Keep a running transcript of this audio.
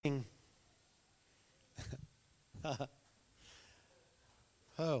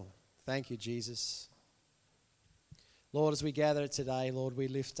Oh, thank you, Jesus. Lord, as we gather today, Lord, we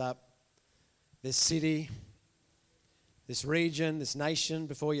lift up this city, this region, this nation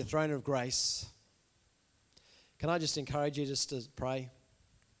before your throne of grace. Can I just encourage you just to pray?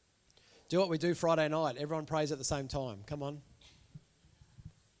 Do what we do Friday night. Everyone prays at the same time. Come on.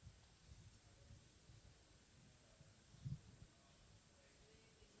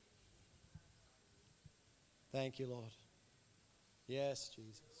 Thank you, Lord. Yes,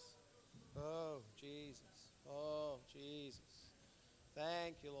 Jesus. Oh, Jesus. Oh, Jesus.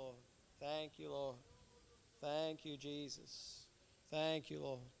 Thank you, Lord. Thank you, Lord. Thank you, Jesus. Thank you,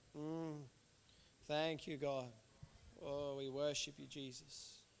 Lord. Thank you, God. Oh, we worship you,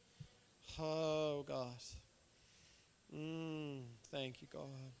 Jesus. Oh, God. Thank you, God.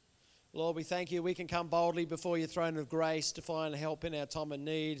 Lord, we thank you. We can come boldly before your throne of grace to find help in our time of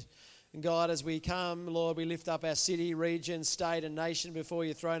need. And God, as we come, Lord, we lift up our city, region, state and nation before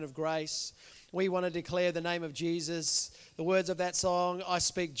your throne of grace. We want to declare the name of Jesus. The words of that song, I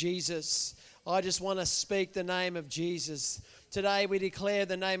speak Jesus. I just want to speak the name of Jesus. Today we declare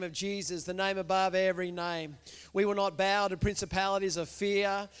the name of Jesus, the name above every name. We will not bow to principalities of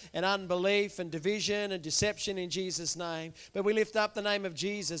fear and unbelief and division and deception in Jesus' name. But we lift up the name of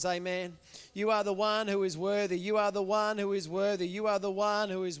Jesus, amen. You are the one who is worthy. You are the one who is worthy. You are the one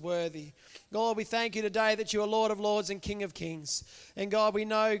who is worthy. Lord, we thank you today that you are Lord of Lords and King of Kings. And God, we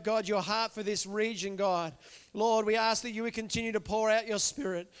know, God, your heart for this region, God. Lord, we ask that you would continue to pour out your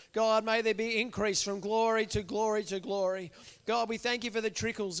Spirit. God, may there be increase from glory to glory to glory. God, we thank you for the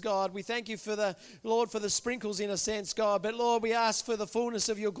trickles, God. We thank you for the, Lord, for the sprinkles in a sense, God. But Lord, we ask for the fullness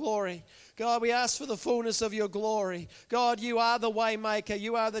of your glory. God, we ask for the fullness of your glory. God, you are the way maker.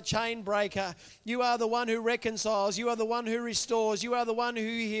 You are the chain breaker. You are the one who reconciles. You are the one who restores. You are the one who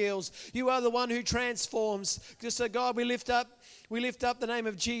heals. You are the one who transforms. So God, we lift up the name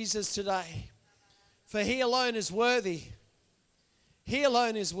of Jesus today. For he alone is worthy. He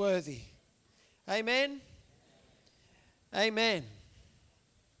alone is worthy. Amen. Amen.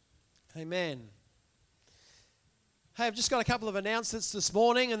 Amen. Hey, I've just got a couple of announcements this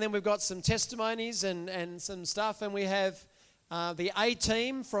morning, and then we've got some testimonies and some stuff, and we have the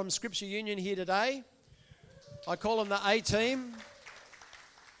A-team from Scripture Union here today. I call them the A-team.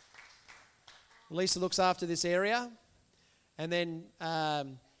 Lisa looks after this area. And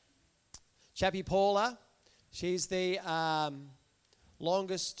then Chappie Paula, she's the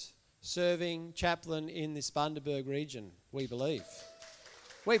longest serving chaplain in this Bundaberg region, we believe.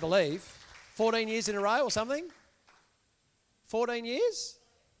 We believe. 14 years in a row or something? 14 years?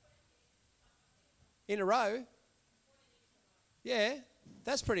 In a row? Yeah,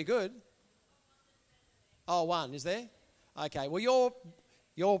 that's pretty good. Oh, one, is there? Okay, well,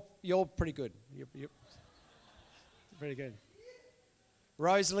 you're pretty good. You're pretty good.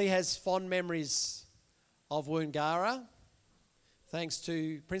 Rosalie has fond memories of Woongara, thanks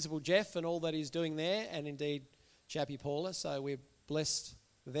to Principal Jeff and all that he's doing there, and indeed Chappie Paula, so we're blessed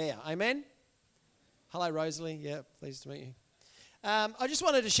there. Amen? Hello, Rosalie. Yeah, pleased to meet you. I just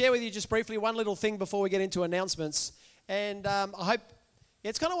wanted to share with you just briefly one little thing before we get into announcements, and I hope,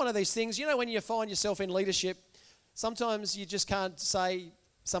 it's kind of one of these things, you know, when you find yourself in leadership, sometimes you just can't say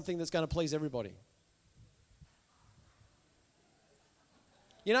something that's going to please everybody.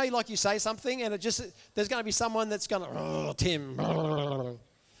 You know, like you say something and there's going to be someone that's going to, oh, Tim.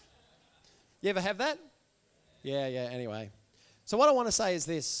 You ever have that? Yeah, anyway. So what I want to say is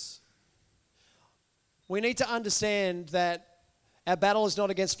this. We need to understand that our battle is not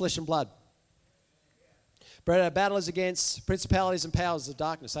against flesh and blood, but our battle is against principalities and powers of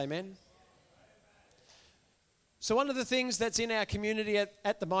darkness. Amen? So one of the things that's in our community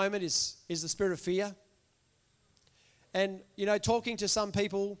at the moment is the spirit of fear. And, you know, talking to some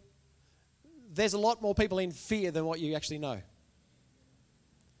people, there's a lot more people in fear than what you actually know.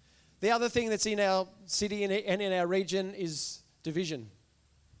 The other thing that's in our city and in our region is division.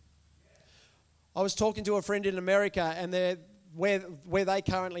 I was talking to a friend in America, and where they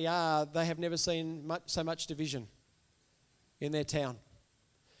currently are, they have never seen so much division in their town.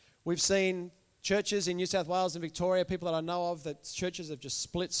 We've seen churches in New South Wales and Victoria, people that I know of, that churches have just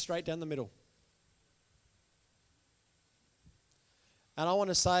split straight down the middle. And I want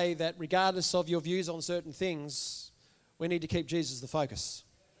to say that regardless of your views on certain things, we need to keep Jesus the focus.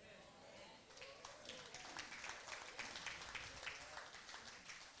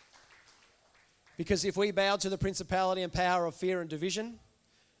 Because if we bow to the principality and power of fear and division,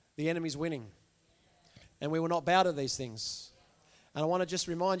 the enemy's winning. And we will not bow to these things. And I want to just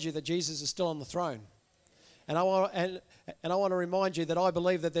remind you that Jesus is still on the throne. And I want to remind you that I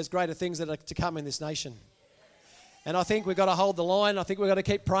believe that there's greater things that are to come in this nation. And I think we've got to hold the line. I think we've got to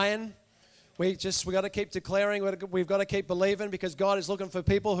keep praying. We've got to keep declaring. We've got to keep believing, because God is looking for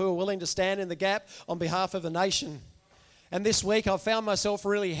people who are willing to stand in the gap on behalf of the nation. And this week I found myself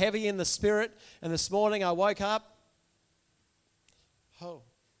really heavy in the spirit. And this morning I woke up. I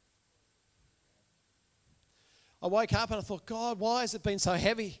woke up and I thought, God, why has it been so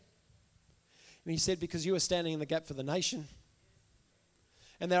heavy? And he said, because you are standing in the gap for the nation.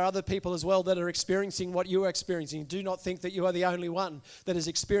 And there are other people as well that are experiencing what you are experiencing. Do not think that you are the only one that is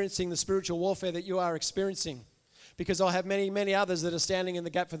experiencing the spiritual warfare that you are experiencing. Because I have many, many others that are standing in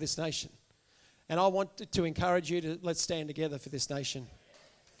the gap for this nation. And I want to encourage you to let's stand together for this nation.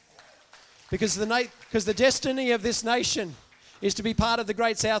 Because the destiny of this nation is to be part of the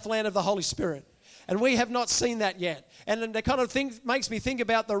great Southland of the Holy Spirit. And we have not seen that yet. And the kind of thing makes me think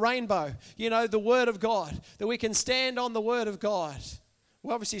about the rainbow, the Word of God, that we can stand on the Word of God.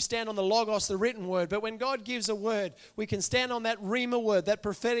 We obviously stand on the Logos, the written Word, but when God gives a word, we can stand on that Rhema word, that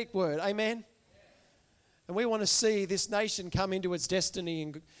prophetic word. Amen? And we want to see this nation come into its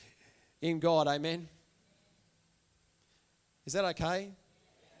destiny in God. Amen? Is that okay?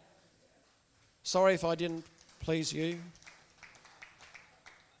 Sorry if I didn't please you.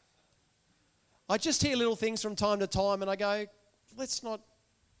 I just hear little things from time to time and I go, let's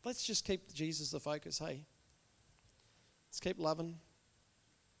just keep Jesus the focus, hey? Let's keep loving.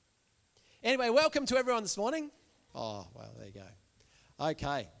 Anyway, welcome to everyone this morning. Oh, well, there you go.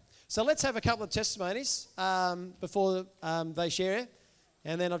 Okay, so let's have a couple of testimonies before they share.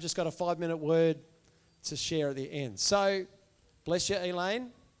 And then I've just got a 5-minute word to share at the end. So, bless you,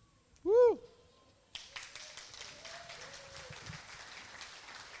 Elaine. Woo!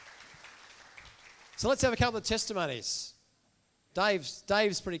 So let's have a couple of testimonies.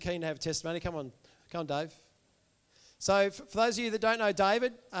 Dave's pretty keen to have a testimony. Come on, Dave. So for those of you that don't know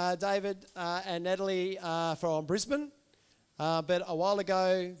David and Natalie are from Brisbane. But a while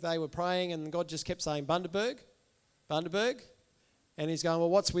ago they were praying and God just kept saying Bundaberg. And he's going, well,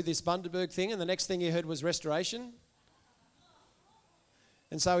 what's with this Bundaberg thing? And the next thing he heard was restoration.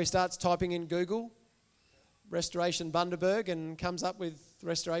 And so he starts typing in Google, Restoration Bundaberg, and comes up with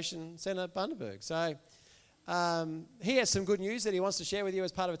Restoration Centre Bundaberg. So he has some good news that he wants to share with you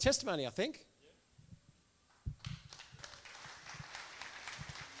as part of a testimony, I think.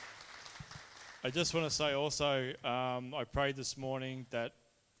 I just want to say also, I prayed this morning that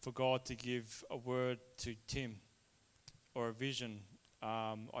for God to give a word to Tim or a vision.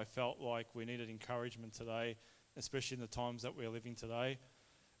 I felt like we needed encouragement today, especially in the times that we're living today.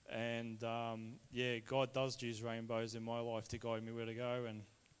 And God does use rainbows in my life to guide me where to go, and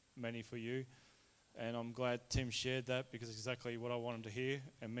many for you. And I'm glad Tim shared that, because it's exactly what I wanted to hear,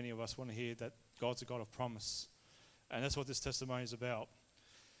 and many of us want to hear that God's a God of promise. And that's what this testimony is about.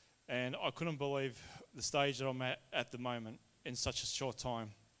 And I couldn't believe the stage that I'm at the moment in such a short time.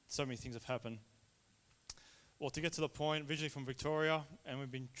 So many things have happened. Well, to get to the point, originally from Victoria, and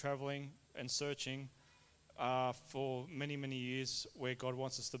we've been travelling and searching for many, many years where God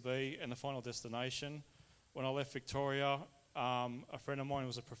wants us to be and the final destination. When I left Victoria, a friend of mine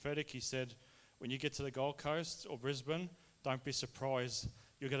was a prophetic. He said, when you get to the Gold Coast or Brisbane, don't be surprised.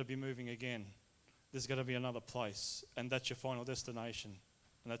 You're going to be moving again. There's going to be another place, and that's your final destination.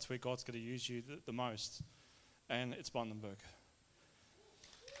 And that's where God's going to use you the most. And it's Bundaberg.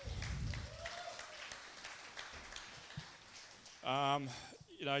 I've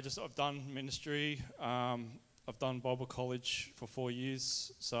done ministry. I've done Bible college for 4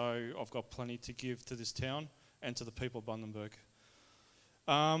 years. So I've got plenty to give to this town and to the people of Bundaberg.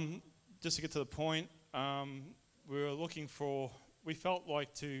 Just to get to the point, we felt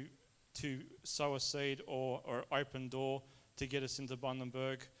like to sow a seed or open door to get us into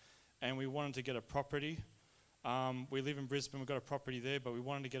Bundaberg, and we wanted to get a property. We live in Brisbane, we've got a property there, but we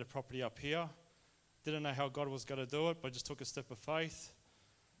wanted to get a property up here. Didn't know how God was going to do it, but just took a step of faith.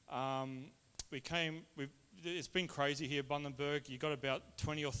 It's been crazy here, Bundaberg. You've got about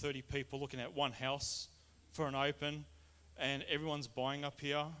 20 or 30 people looking at one house for an open, and everyone's buying up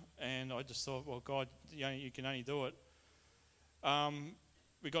here. And I just thought, well, God, you can only do it.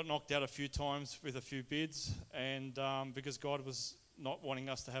 We got knocked out a few times with a few bids, and because God was not wanting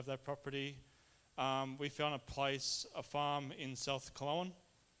us to have that property, we found a farm in South Killowen.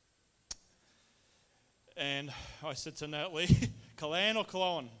 And I said to Natalie, Killeen or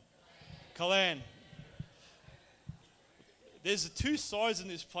Killowen? Killeen. There's two sides in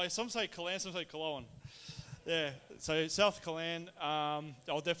this place. Some say Killeen, some say Killowen. Yeah, so South Killeen. I'll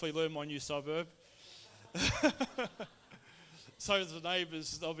definitely learn my new suburb. So the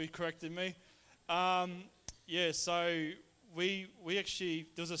neighbours, they'll be correcting me. So we actually,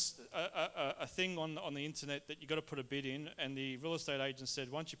 there was a thing on the internet that you got to put a bid in, and the real estate agent said,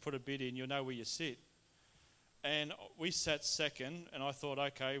 once you put a bid in, you'll know where you sit. And we sat second, and I thought,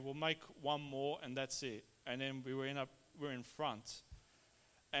 okay, we'll make one more, and that's it. And then we were in front.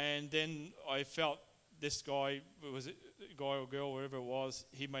 And then I felt this guy, was it a guy or girl, whatever it was,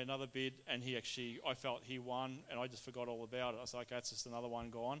 he made another bid, and I felt he won, and I just forgot all about it. I was like, that's just another one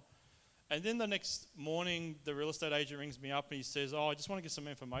gone. And then the next morning, the real estate agent rings me up and he says, I just want to get some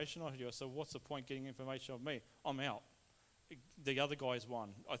information on you. I said, what's the point getting information of me? I'm out. The other guy's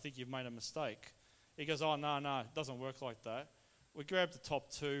won. I think you've made a mistake. He goes, no, it doesn't work like that. We grab the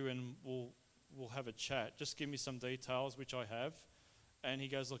top two and we'll have a chat. Just give me some details, which I have. And he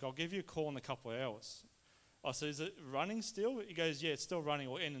goes, look, I'll give you a call in a couple of hours. I said, is it running still? He goes, yeah, it's still running.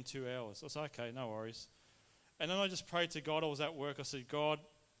 It'll end in 2 hours. I said, okay, no worries. And then I just prayed to God. I was at work. I said, God,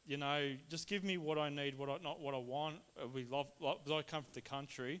 just give me what I need, not what I want. Because I come from the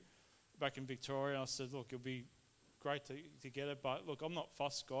country, back in Victoria, and I said, look, it'll be great to get it, but look, I'm not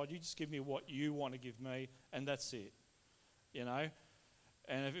fussed, God. You just give me what you want to give me, and that's it. And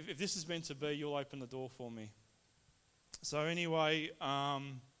if this is meant to be, you'll open the door for me. So anyway,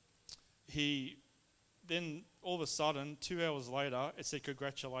 then all of a sudden, 2 hours later, it said,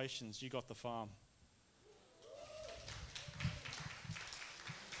 congratulations, you got the farm.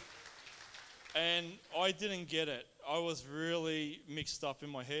 And I didn't get it. I was really mixed up in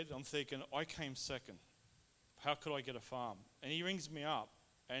my head. I'm thinking, I came second. How could I get a farm? And he rings me up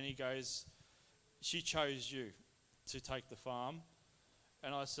and he goes, she chose you to take the farm.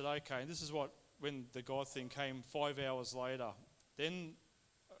 And I said, okay. And this is when the God thing came 5 hours later. Then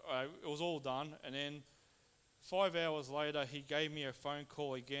it was all done. And then 5 hours later, he gave me a phone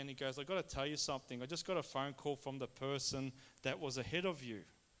call again. He goes, I've got to tell you something. I just got a phone call from the person that was ahead of you.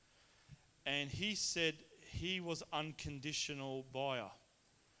 And he said he was unconditional buyer.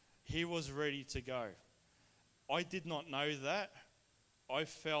 He was ready to go. I did not know that. I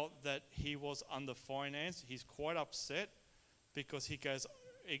felt that he was under finance. He's quite upset because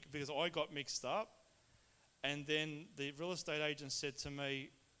because I got mixed up. And then the real estate agent said to me,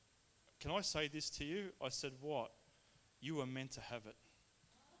 can I say this to you? I said, what? You were meant to have it.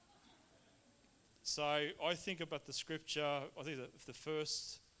 So I think about the scripture. I think that the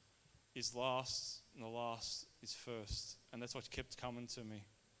first is last and the last is first. And that's what kept coming to me.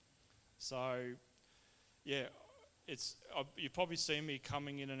 So, yeah, you probably see me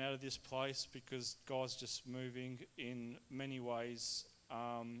coming in and out of this place because God's just moving in many ways.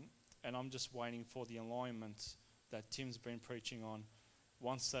 And I'm just waiting for the alignment that Tim's been preaching on.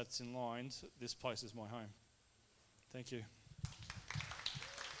 Once that's in line, this place is my home. Thank you.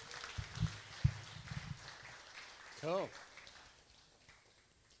 Cool.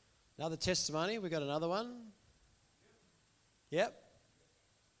 Another testimony. We got another one. Yep.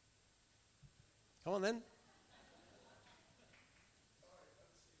 Come on then.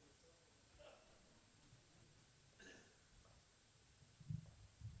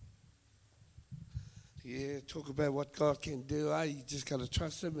 Yeah, talk about what God can do. You just got to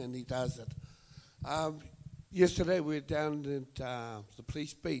trust him and he does it. Yesterday we were down at the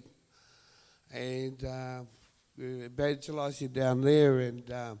police beat and we were evangelizing down there, and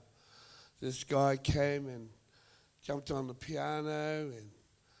this guy came and jumped on the piano and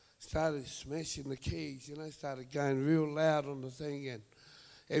started smashing the keys, started going real loud on the thing, and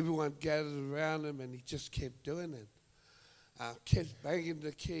everyone gathered around him and he just kept doing it. Kept banging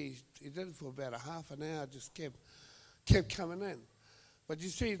the keys. He did it for about a half an hour, just kept coming in. But you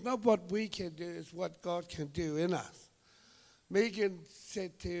see, it's not what we can do, it's what God can do in us. Megan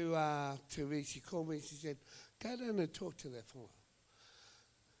said to me, she called me, she said, go down and talk to that fellow.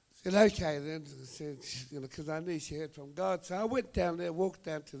 I said, okay then, because I knew she heard from God. So I went down there, walked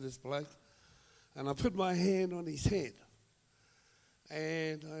down to this bloke, and I put my hand on his head.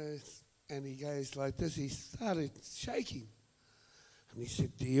 And he goes like this, he started shaking. And he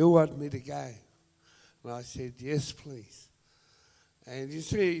said, do you want me to go? And I said, yes, please. And you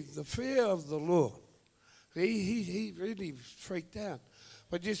see, the fear of the Lord, he really freaked out.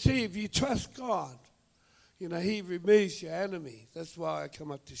 But you see, if you trust God, he removes your enemy. That's why I come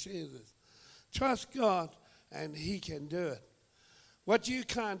up to share this. Trust God, and he can do it. What you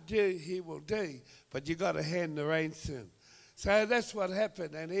can't do, he will do. But you got to hand the reins to him. So that's what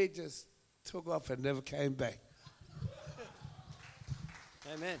happened, and he just took off and never came back.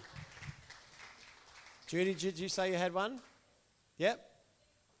 Amen. Judy, did you say you had one? Yep.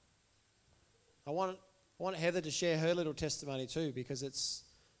 I want Heather to share her little testimony too, because it's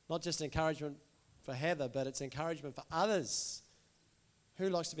not just encouragement for Heather, but it's encouragement for others. Who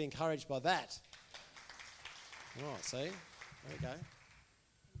likes to be encouraged by that? All right, see? There you go.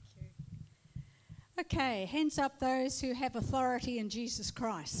 Okay, hands up those who have authority in Jesus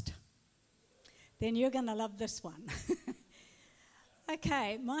Christ. Then you're going to love this one.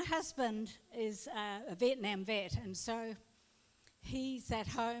 Okay, my husband is a Vietnam vet, and so he's at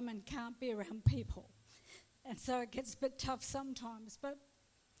home and can't be around people. And so it gets a bit tough sometimes. But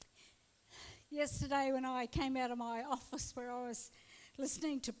yesterday when I came out of my office where I was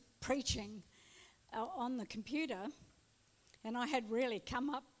listening to preaching on the computer, and I had really come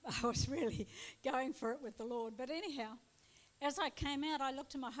up, I was really going for it with the Lord. But anyhow, as I came out, I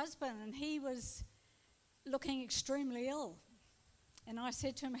looked at my husband, and he was looking extremely ill. And I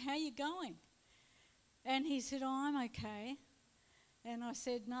said to him, "How are you going?" And he said, "Oh, I'm okay." And I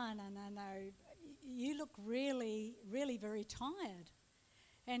said, no, you look really, really very tired.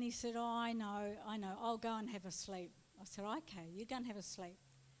 And he said, "Oh, I know, I'll go and have a sleep." I said, "Okay, you go and have a sleep."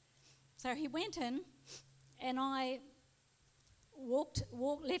 So he went in, and I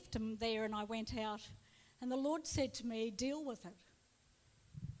left him there, and I went out, and the Lord said to me, "Deal with it."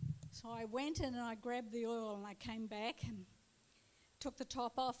 So I went in and I grabbed the oil, and I came back and took the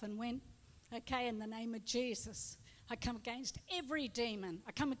top off and went, "Okay, in the name of Jesus, I come against every demon.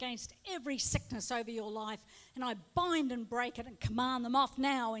 I come against every sickness over your life, and I bind and break it and command them off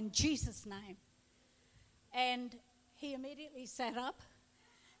now in Jesus' name." And he immediately sat up,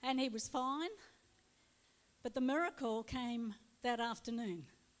 and he was fine. But the miracle came that afternoon.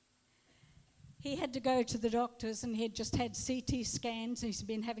 He had to go to the doctors, and he had just had CT scans, and he's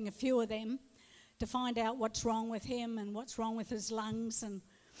been having a few of them to find out what's wrong with him and what's wrong with his lungs. And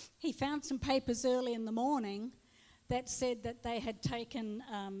he found some papers early in the morning that said that they had taken,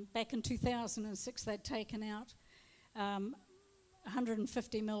 back in 2006, they'd taken out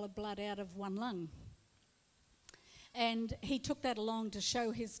 150 ml of blood out of one lung. And he took that along to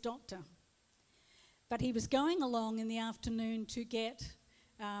show his doctor. But he was going along in the afternoon to get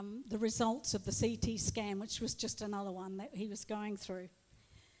the results of the CT scan, which was just another one that he was going through.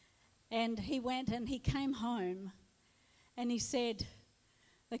 And he went and he came home, and he said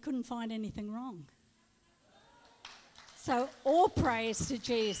they couldn't find anything wrong. So all praise to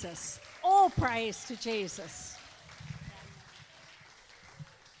Jesus. All praise to Jesus.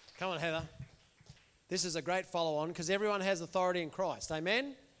 Come on, Heather. This is a great follow-on because everyone has authority in Christ.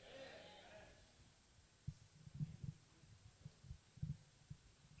 Amen?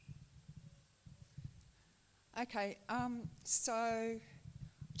 Okay, so I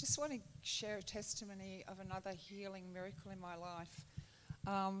just want to share a testimony of another healing miracle in my life.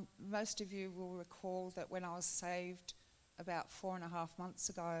 Most of you will recall that when I was saved about 4.5 months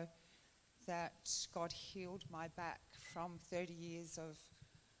ago, that God healed my back from 30 years of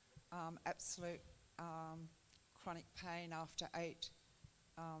absolute chronic pain after 8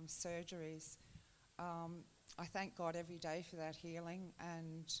 surgeries. I thank God every day for that healing,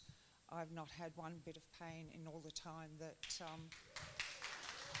 and I've not had one bit of pain in all the time that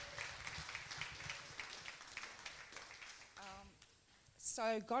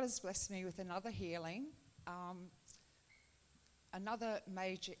so God has blessed me with another healing. Another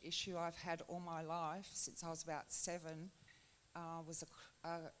major issue I've had all my life, since I was about 7, was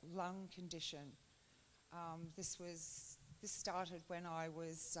a lung condition. This started when I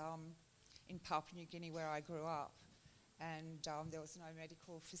was in Papua New Guinea, where I grew up, and there was no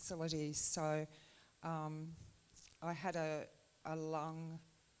medical facilities, so I had a lung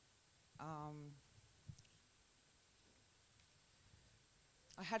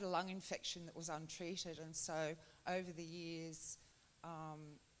infection that was untreated, and so over the years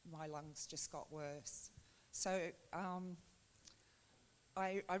my lungs just got worse. So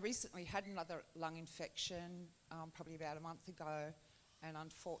I recently had another lung infection probably about a month ago, and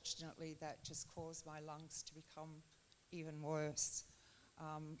unfortunately that just caused my lungs to become even worse.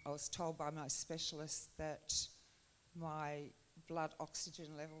 I was told by my specialist that my blood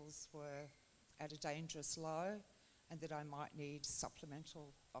oxygen levels were at a dangerous low, and that I might need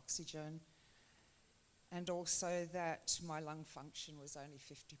supplemental oxygen, and also that my lung function was only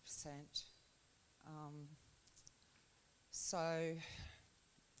 50%. So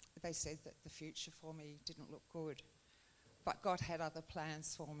they said that the future for me didn't look good, but God had other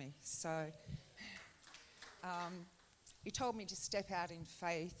plans for me. So he told me to step out in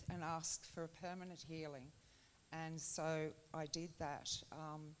faith and ask for a permanent healing, and so I did that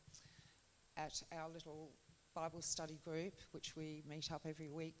at our little Bible study group, which we meet up every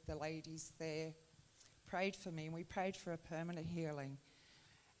week. The ladies there prayed for me, and we prayed for a permanent healing.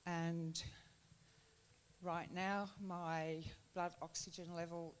 And right now my blood oxygen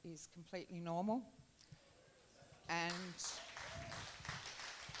level is completely normal, and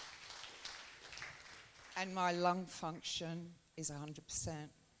my lung function is 100%.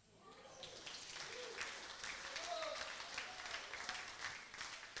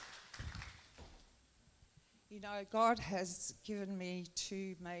 You know, God has given me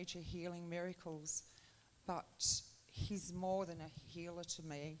 2 major healing miracles, but He's more than a healer to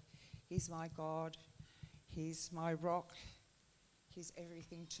me. He's my God. He's my rock. He's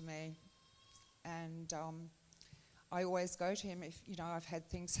everything to me. And I always go to Him if, you know, I've had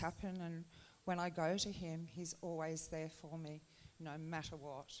things happen, and when I go to Him, He's always there for me, no matter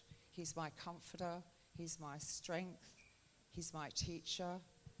what. He's my comforter. He's my strength. He's my teacher,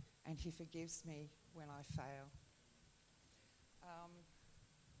 and He forgives me when I fail.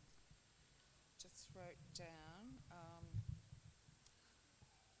 Just wrote down,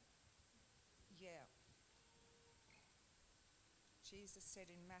 Jesus said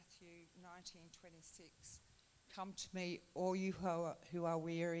in Matthew 19:26, "Come to me, all you who are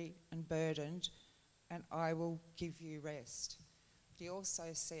weary and burdened, and I will give you rest." He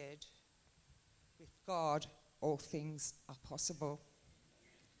also said, with God, all things are possible.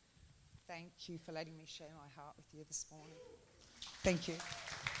 Thank you for letting me share my heart with you this morning. Thank you.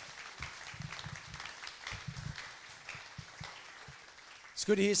 It's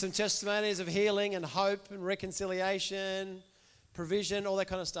good to hear some testimonies of healing and hope and reconciliation, provision, all that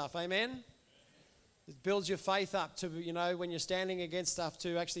kind of stuff. Amen? It builds your faith up to, you know, when you're standing against stuff,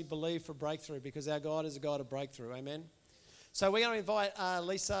 to actually believe for breakthrough, because our God is a God of breakthrough. Amen? So we're going to invite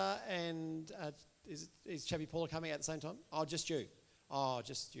Lisa and is Chubby Paula coming at the same time? Oh, just you. Oh,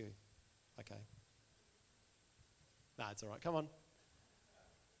 just you. Okay. No, it's all right. Come on.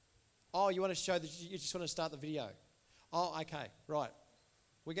 Oh, you want to show you just want to start the video? Oh, okay. Right.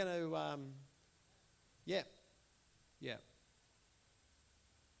 We're going to, yeah.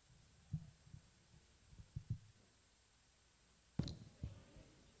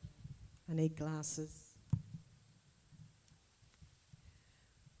 I need glasses.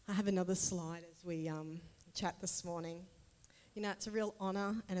 I have another slide as we chat this morning. You know, it's a real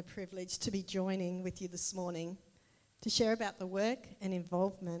honour and a privilege to be joining with you this morning to share about the work and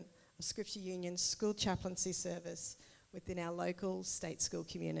involvement of Scripture Union's school chaplaincy service within our local state school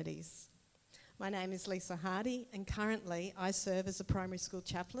communities. My name is Lisa Hardy, and currently I serve as a primary school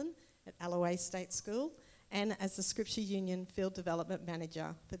chaplain at Alloway State School and as the Scripture Union Field Development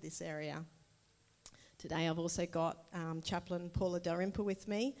Manager for this area. Today I've also got Chaplain Paula Darimpa with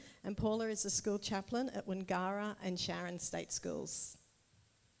me, and Paula is a school chaplain at Wangara and Sharon State Schools.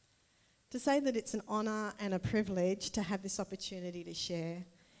 To say that it's an honour and a privilege to have this opportunity to share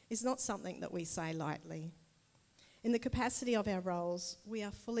is not something that we say lightly. In the capacity of our roles, we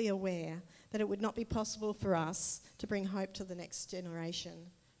are fully aware that it would not be possible for us to bring hope to the next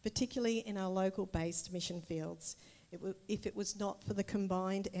generation, particularly in our local-based mission fields, if it was not for the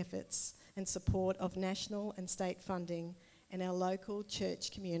combined efforts and support of national and state funding and our local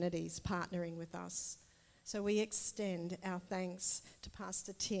church communities partnering with us. So we extend our thanks to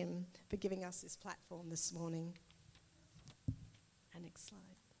Pastor Tim for giving us this platform this morning. And next slide.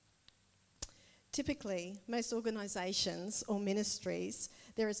 Typically, most organisations or ministries,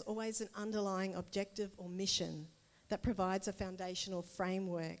 there is always an underlying objective or mission that provides a foundational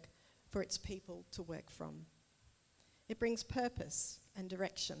framework for its people to work from. It brings purpose and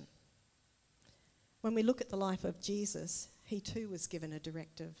direction. When we look at the life of Jesus, he too was given a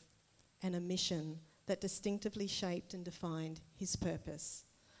directive and a mission that distinctively shaped and defined his purpose,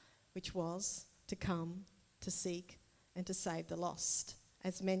 which was to come, to seek, and to save the lost,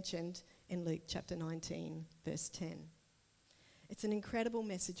 as mentioned in Luke chapter 19, verse 10. It's an incredible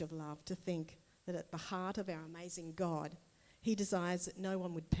message of love to think that at the heart of our amazing God, he desires that no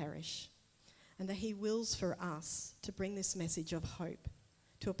one would perish, and that he wills for us to bring this message of hope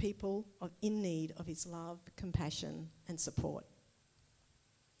to a people in need of his love, compassion, and support.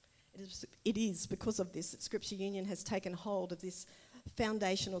 It is because of this that Scripture Union has taken hold of this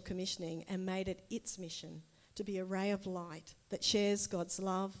foundational commissioning and made it its mission to be a ray of light that shares God's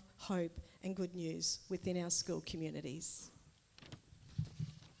love, hope, and good news within our school communities.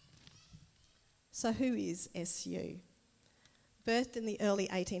 So who is SU? Birthed in the early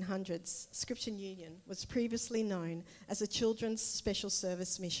 1800s, Scripture Union was previously known as a children's special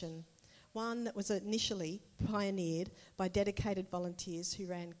service mission, one that was initially pioneered by dedicated volunteers who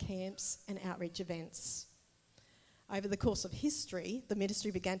ran camps and outreach events. Over the course of history, the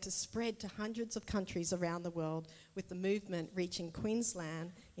ministry began to spread to hundreds of countries around the world, with the movement reaching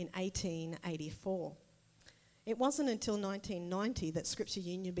Queensland in 1884. It wasn't until 1990 that Scripture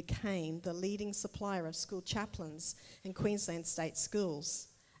Union became the leading supplier of school chaplains in Queensland state schools,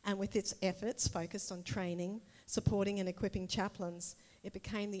 and with its efforts focused on training, supporting and equipping chaplains, it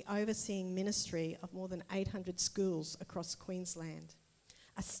became the overseeing ministry of more than 800 schools across Queensland.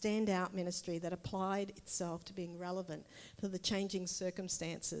 A standout ministry that applied itself to being relevant to the changing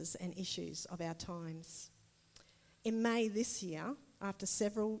circumstances and issues of our times. In May this year, after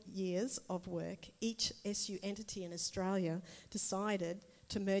several years of work, each SU entity in Australia decided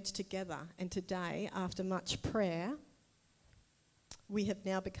to merge together, and today, after much prayer, we have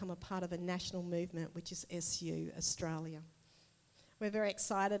now become a part of a national movement, which is SU Australia. We're very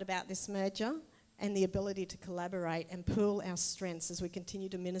excited about this merger and the ability to collaborate and pool our strengths as we continue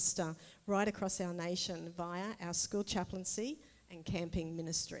to minister right across our nation via our school chaplaincy and camping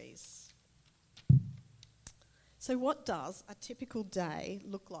ministries. So what does a typical day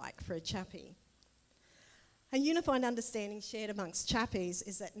look like for a chappie? A unified understanding shared amongst chappies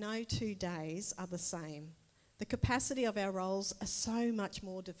is that no 2 days are the same. The capacity of our roles are so much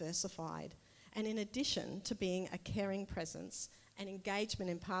more diversified, and in addition to being a caring presence and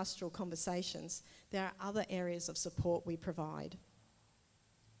engagement in pastoral conversations, there are other areas of support we provide,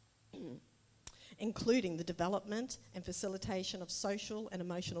 including the development and facilitation of social and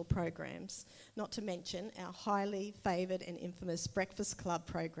emotional programs, not to mention our highly favoured and infamous Breakfast Club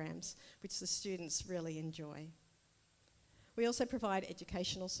programs, which the students really enjoy. We also provide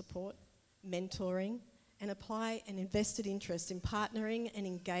educational support, mentoring, and apply an invested interest in partnering and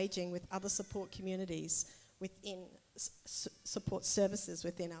engaging with other support communities within support services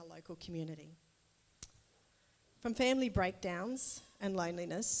within our local community. From family breakdowns and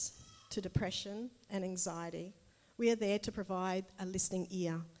loneliness to depression and anxiety, we are there to provide a listening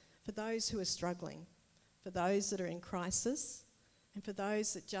ear for those who are struggling, for those that are in crisis, and for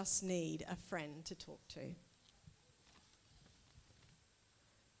those that just need a friend to talk to.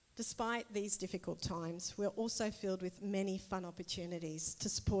 Despite these difficult times, we're also filled with many fun opportunities to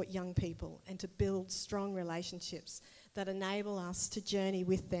support young people and to build strong relationships that enable us to journey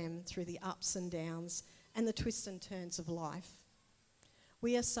with them through the ups and downs and the twists and turns of life.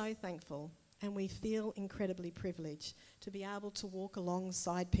 We are so thankful and we feel incredibly privileged to be able to walk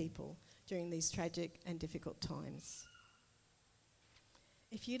alongside people during these tragic and difficult times.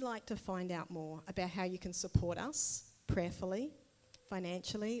 If you'd like to find out more about how you can support us prayerfully,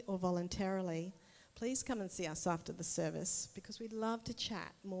 financially or voluntarily, please come and see us after the service, because we'd love to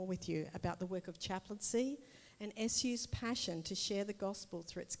chat more with you about the work of chaplaincy and SU's passion to share the gospel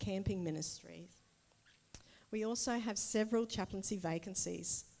through its camping ministries. We also have several chaplaincy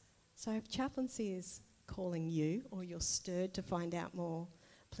vacancies, so if chaplaincy is calling you or you're stirred to find out more,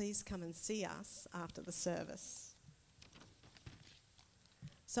 please come and see us after the service.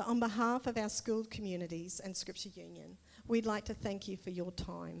 So on behalf of our school communities and Scripture Union, we'd like to thank you for your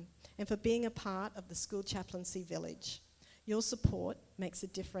time and for being a part of the School Chaplaincy Village. Your support makes a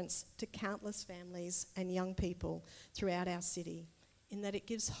difference to countless families and young people throughout our city, in that it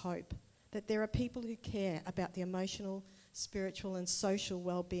gives hope that there are people who care about the emotional, spiritual and social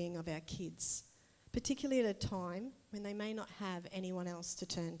well-being of our kids, particularly at a time when they may not have anyone else to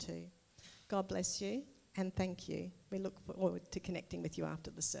turn to. God bless you and thank you. We look forward to connecting with you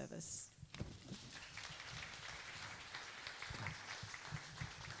after the service.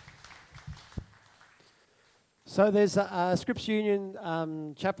 So there's a Scripture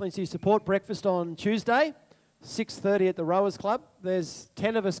Union chaplaincy support breakfast on Tuesday, 6:30 at the Rowers Club. There's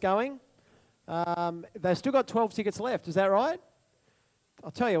 10 of us going. They've still got 12 tickets left, is that right?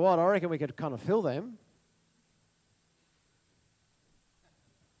 I'll tell you what, I reckon we could kind of fill them.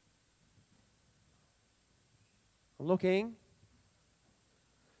 I'm looking.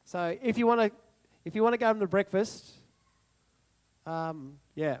 So if you want to go to the breakfast,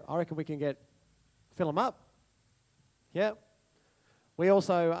 yeah, I reckon we can fill them up. Yeah. We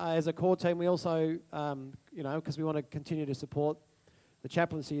also, as a core team, we also, because we want to continue to support the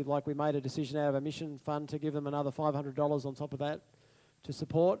chaplaincy, like we made a decision out of a mission fund to give them another $500 on top of that to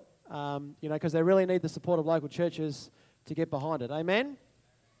support, because they really need the support of local churches to get behind it. Amen?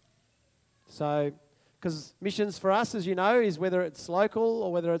 So, because missions for us, as you know, is whether it's local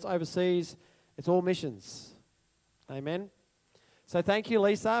or whether it's overseas, it's all missions. Amen? So thank you,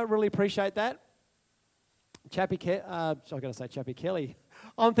 Lisa. Really appreciate that. Chappie Kelly.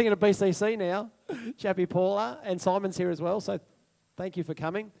 I'm thinking of BCC now. Chappie Paula and Simon's here as well, so thank you for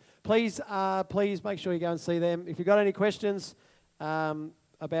coming. Please make sure you go and see them. If you've got any questions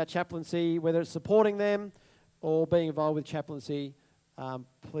about chaplaincy, whether it's supporting them or being involved with chaplaincy,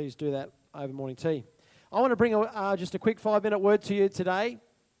 please do that over morning tea. I want to bring just a quick 5-minute word to you today.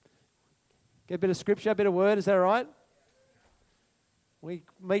 Get a bit of scripture, a bit of word, is that all right? We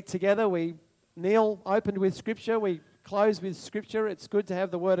meet together, Neil opened with Scripture. We close with Scripture. It's good to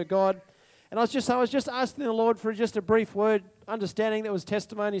have the Word of God. And I was just asking the Lord for just a brief word, understanding that was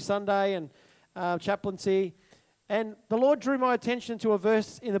Testimony Sunday and chaplaincy. And the Lord drew my attention to a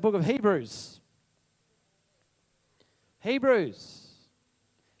verse in the book of Hebrews. Hebrews,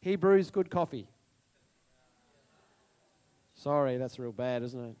 good coffee. Sorry, that's real bad,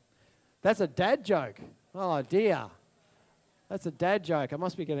 isn't it? That's a dad joke. Oh, dear. That's a dad joke. I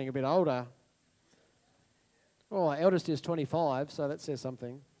must be getting a bit older. Oh, our eldest is 25, so that says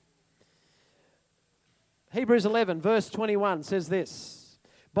something. Hebrews 11, verse 21 says this.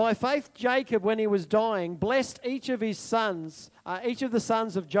 By faith, Jacob, when he was dying, blessed each of the sons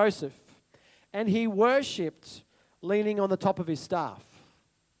of Joseph, and he worshipped, leaning on the top of his staff.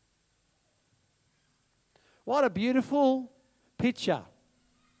 What a beautiful picture.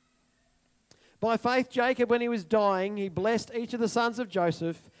 By faith, Jacob, when he was dying, he blessed each of the sons of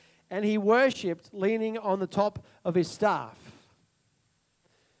Joseph, and he worshipped, leaning on the top of his staff.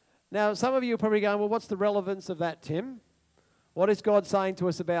 Now, some of you are probably going, well, what's the relevance of that, Tim? What is God saying to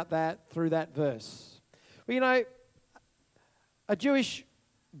us about that through that verse? Well, you know, a Jewish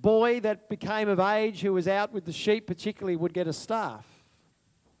boy that became of age who was out with the sheep particularly would get a staff.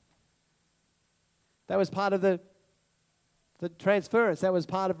 That was part of the transference. That was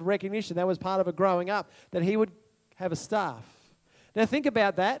part of recognition. That was part of a growing up, that he would have a staff. Now think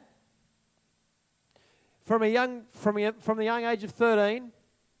about that. From the young age of 13,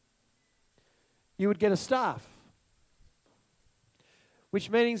 you would get a staff, which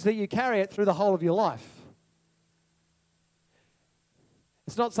means that you carry it through the whole of your life.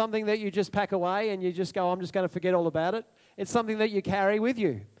 It's not something that you just pack away and you just go, I'm just going to forget all about it. It's something that you carry with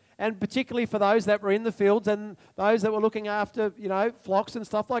you. And particularly for those that were in the fields and those that were looking after, flocks and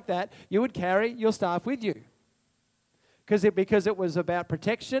stuff like that, you would carry your staff with you. Because it was about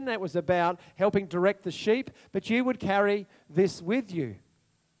protection, it was about helping direct the sheep, but you would carry this with you.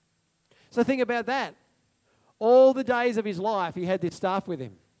 So think about that. All the days of his life, he had this staff with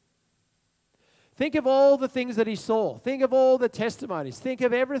him. Think of all the things that he saw. Think of all the testimonies. Think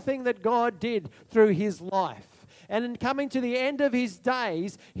of everything that God did through his life. And in coming to the end of his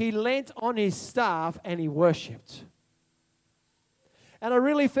days, he leant on his staff and he worshipped. And I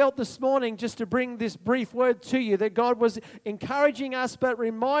really felt this morning, just to bring this brief word to you, that God was encouraging us but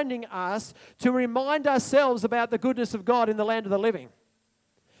reminding us to remind ourselves about the goodness of God in the land of the living.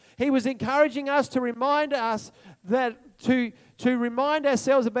 He was encouraging us to remind us that to remind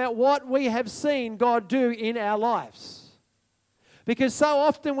ourselves about what we have seen God do in our lives. Because so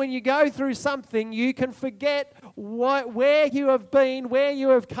often when you go through something, you can forget where you have been, where you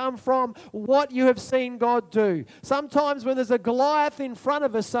have come from, what you have seen God do. Sometimes when there's a Goliath in front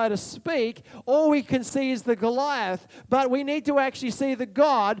of us, so to speak, all we can see is the Goliath, but we need to actually see the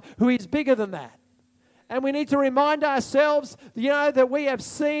God who is bigger than that. And we need to remind ourselves, that we have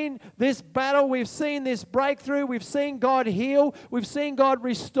seen this battle, we've seen this breakthrough, we've seen God heal, we've seen God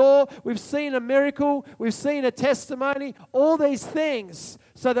restore, we've seen a miracle, we've seen a testimony, all these things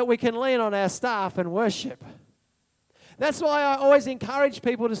so that we can lean on our staff and worship. That's why I always encourage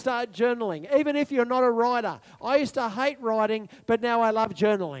people to start journaling, even if you're not a writer. I used to hate writing, but now I love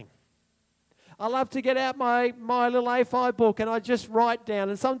journaling. I love to get out my little A5 book and I just write down.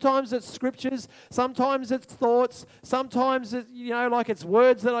 And sometimes it's scriptures, sometimes it's thoughts, sometimes it's, it's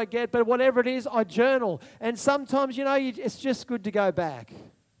words that I get, but whatever it is, I journal. And sometimes, it's just good to go back.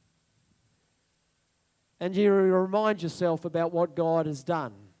 And you remind yourself about what God has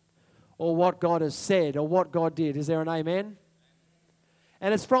done or what God has said or what God did. Is there an amen?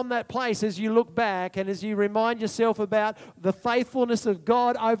 And it's from that place, as you look back and as you remind yourself about the faithfulness of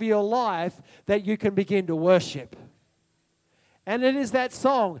God over your life, that you can begin to worship. And it is that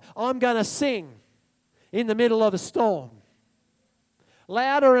song, I'm going to sing in the middle of a storm.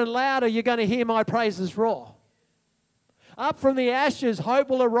 Louder and louder, you're going to hear my praises roar. Up from the ashes, hope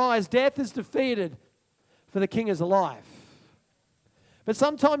will arise. Death is defeated, for the King is alive. But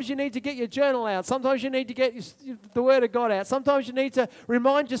sometimes you need to get your journal out. Sometimes you need to get the Word of God out. Sometimes you need to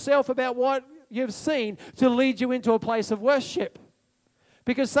remind yourself about what you've seen to lead you into a place of worship.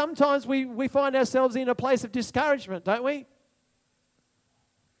 Because sometimes we find ourselves in a place of discouragement, don't we?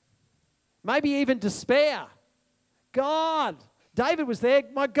 Maybe even despair. God, David was there.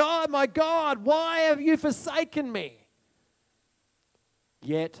 My God, why have you forsaken me?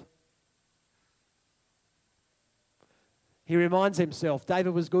 Yet, he reminds himself,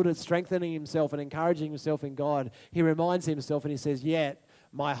 David was good at strengthening himself and encouraging himself in God. He reminds himself and he says, yet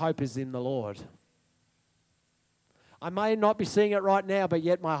my hope is in the Lord. I may not be seeing it right now, but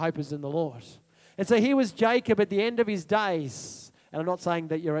yet my hope is in the Lord. And so here was Jacob at the end of his days. And I'm not saying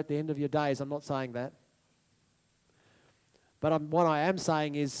that you're at the end of your days. I'm not saying that. But what I am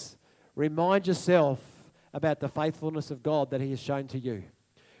saying is, Remind yourself about the faithfulness of God that He has shown to you.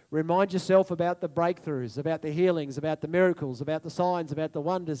 Remind yourself about the breakthroughs, about the healings, about the miracles, about the signs, about the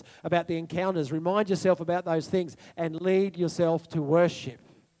wonders, about the encounters. Remind yourself about those things and lead yourself to worship.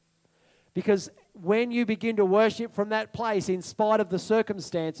 Because when you begin to worship from that place, in spite of the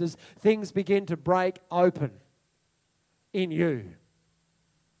circumstances, things begin to break open in you.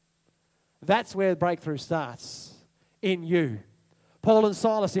 That's where the breakthrough starts, in you. Paul and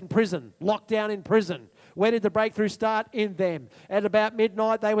Silas in prison, locked down in prison. Where did the breakthrough start? In them. At about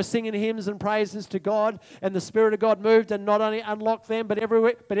midnight, they were singing hymns and praises to God, and the Spirit of God moved and not only unlocked them, but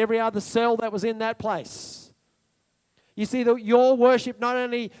every other cell that was in that place. You see, your worship not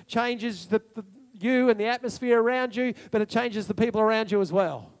only changes you and the atmosphere around you, but it changes the people around you as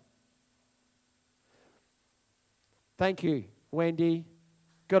well. Thank you, Wendy.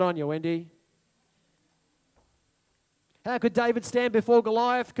 Good on you, Wendy. How could David stand before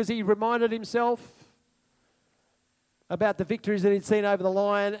Goliath? Because he reminded himself about the victories that he'd seen over the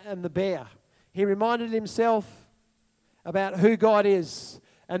lion and the bear. He reminded himself about who God is,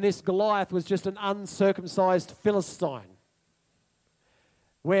 and this Goliath was just an uncircumcised Philistine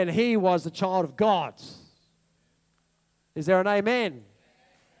when he was a child of God. Is there an amen?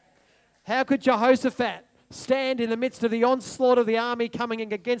 How could Jehoshaphat stand in the midst of the onslaught of the army coming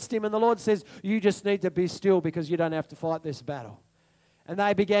against him, and the Lord says, you just need to be still because you don't have to fight this battle? And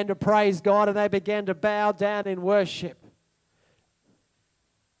they began to praise God, and they began to bow down in worship.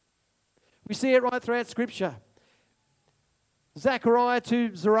 We see it right throughout Scripture. Zechariah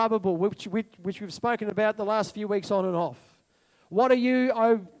to Zerubbabel, which we've spoken about the last few weeks on and off. What are you,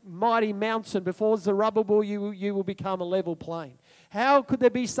 O mighty mountain? Before Zerubbabel, you will become a level plain. How could there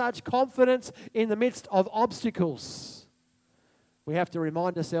be such confidence in the midst of obstacles? We have to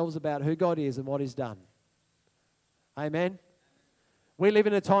remind ourselves about who God is and what He's done. Amen? We live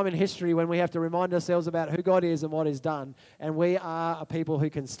in a time in history when we have to remind ourselves about who God is and what He's done, and we are a people who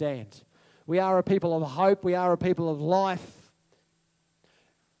can stand. We are a people of hope. We are a people of life.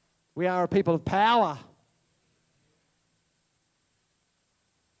 We are a people of power.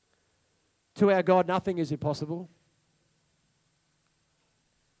 To our God, nothing is impossible.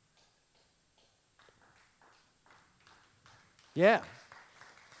 Yeah.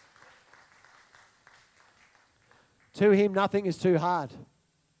 To Him, nothing is too hard.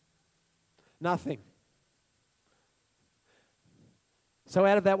 Nothing. So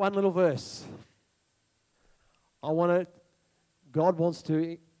out of that one little verse, God wants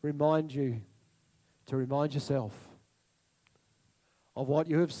to remind you, to remind yourself of what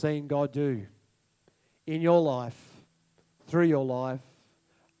you have seen God do in your life, through your life,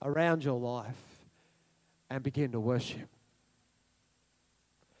 around your life, and begin to worship.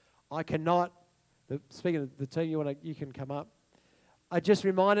 I cannot, speaking of the team, you can come up. It just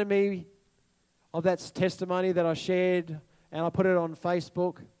reminded me of that testimony that I shared, and I put it on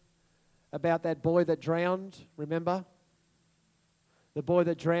Facebook about that boy that drowned, remember? The boy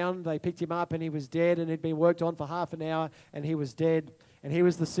that drowned, they picked him up and he was dead, and he'd been worked on for half an hour and he was dead. And he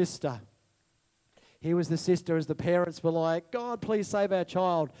was the sister. He was the sister as the parents were like, God, please save our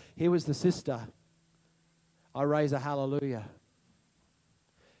child. He was the sister. I raise a hallelujah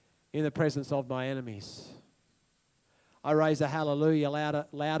in the presence of my enemies. I raise a hallelujah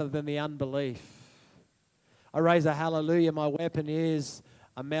louder than the unbelief. I raise a hallelujah, my weapon is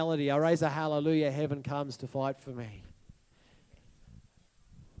a melody. I raise a hallelujah, heaven comes to fight for me.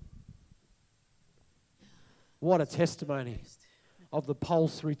 What a testimony of the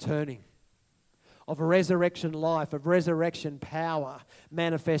pulse returning, of a resurrection life, of resurrection power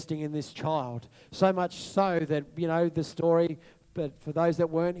manifesting in this child. So much so that, you know, the story, but for those that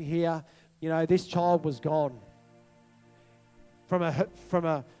weren't here, you know, this child was gone. From an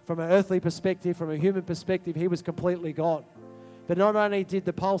earthly perspective, from a human perspective, he was completely gone. But not only did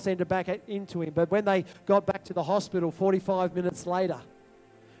the pulse enter back into him, but when they got back to the hospital 45 minutes later,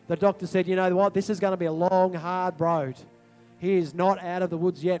 the doctor said, you know what, this is going to be a long, hard road. He is not out of the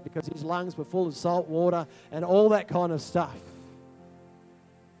woods yet because his lungs were full of salt water and all that kind of stuff.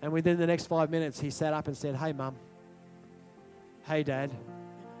 And within the next 5 minutes, he sat up and said, hey, Mum. Hey, Dad.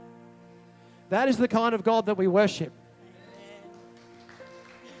 That is the kind of God that we worship.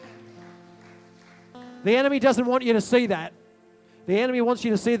 The enemy doesn't want you to see that. The enemy wants you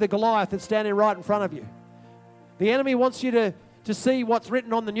to see the Goliath that's standing right in front of you. The enemy wants you to see what's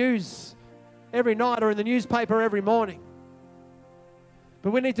written on the news every night or in the newspaper every morning.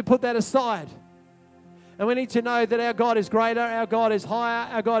 But we need to put that aside. And we need to know that our God is greater, our God is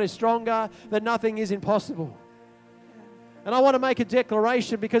higher, our God is stronger, that nothing is impossible. And I want to make a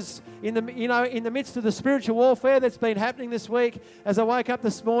declaration because in the midst of the spiritual warfare that's been happening this week, as I woke up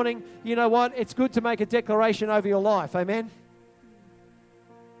this morning, you know what? It's good to make a declaration over your life. Amen?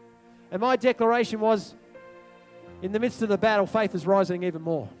 And my declaration was, in the midst of the battle, faith is rising even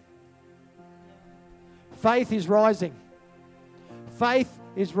more. Faith is rising. Faith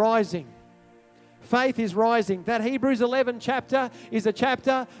is rising. Faith is rising. That Hebrews 11 chapter is a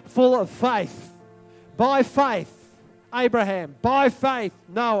chapter full of faith. By faith, Abraham. By faith,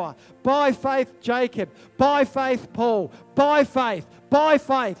 Noah. By faith, Jacob. By faith, Paul. By faith, by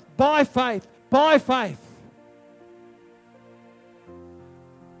faith, by faith, by faith.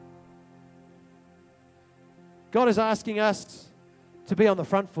 God is asking us to be on the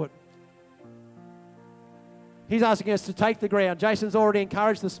front foot. He's asking us to take the ground. Jason's already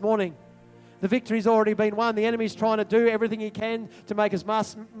encouraged this morning. The victory's already been won. The enemy's trying to do everything he can to make as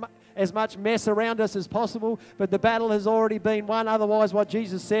much mess around us as possible, but the battle has already been won. Otherwise, what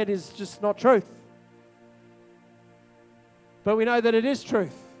Jesus said is just not truth. But we know that it is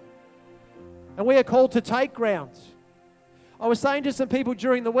truth. And we are called to take ground. I was saying to some people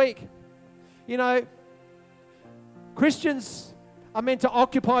during the week, you know, Christians are meant to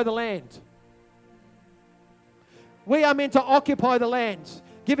occupy the land. We are meant to occupy the land,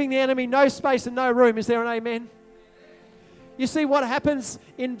 giving the enemy no space and no room. Is there an amen? You see what happens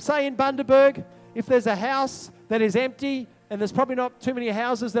in Bundaberg, if there's a house that is empty, and there's probably not too many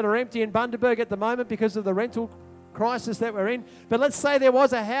houses that are empty in Bundaberg at the moment because of the rental crisis that we're in. But let's say there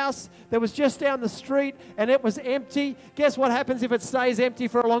was a house that was just down the street and it was empty. Guess what happens if it stays empty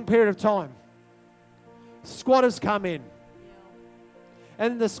for a long period of time? Squatters come in.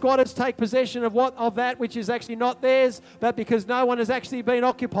 And the squatters take possession of that which is actually not theirs, but because no one has actually been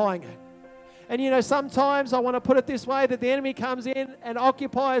occupying it. And you know, sometimes I want to put it this way, that the enemy comes in and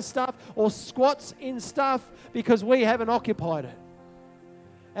occupies stuff or squats in stuff because we haven't occupied it.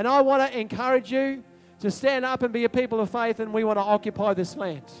 And I want to encourage you to stand up and be a people of faith, and we want to occupy this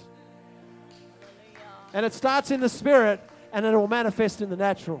land. And it starts in the spirit and it will manifest in the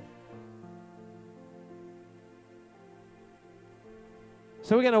natural.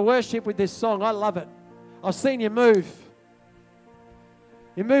 So we're going to worship with this song. I love it. I've seen you move.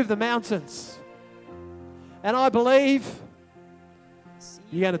 You move the mountains. And I believe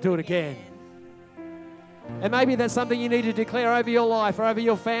you're going to do it again. And maybe that's something you need to declare over your life or over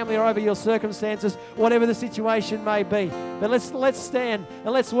your family or over your circumstances, whatever the situation may be. But let's stand and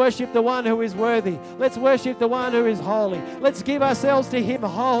let's worship the one who is worthy. Let's worship the one who is holy. Let's give ourselves to him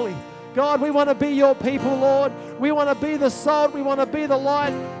holy. God, we want to be your people, Lord. We want to be the salt. We want to be the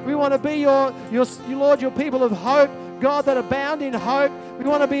light. We want to be your Lord, your people of hope, God, that abound in hope. We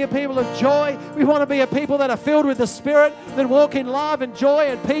want to be a people of joy. We want to be a people that are filled with the Spirit, that walk in love and joy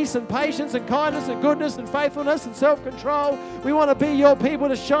and peace and patience and kindness and goodness and faithfulness and self-control. We want to be your people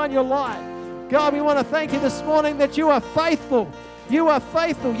to shine your light. God, we want to thank you this morning that you are faithful. You are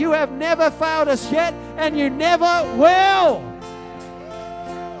faithful. You have never failed us yet, and you never will.